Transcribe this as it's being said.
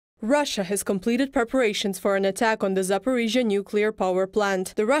Russia has completed preparations for an attack on the Zaporizhzhia nuclear power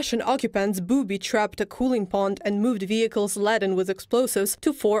plant. The Russian occupants booby-trapped a cooling pond and moved vehicles laden with explosives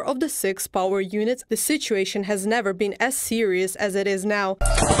to 4 of the 6 power units. The situation has never been as serious as it is now.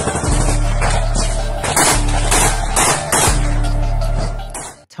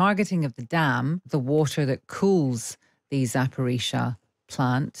 Targeting of the dam, the water that cools the Zaporizhzhia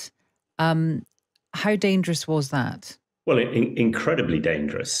plant, how dangerous was that? Well, incredibly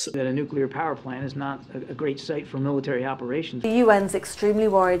dangerous. That a nuclear power plant is not a great site for military operations. The UN's extremely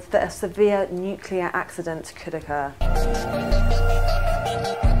worried that a severe nuclear accident could occur.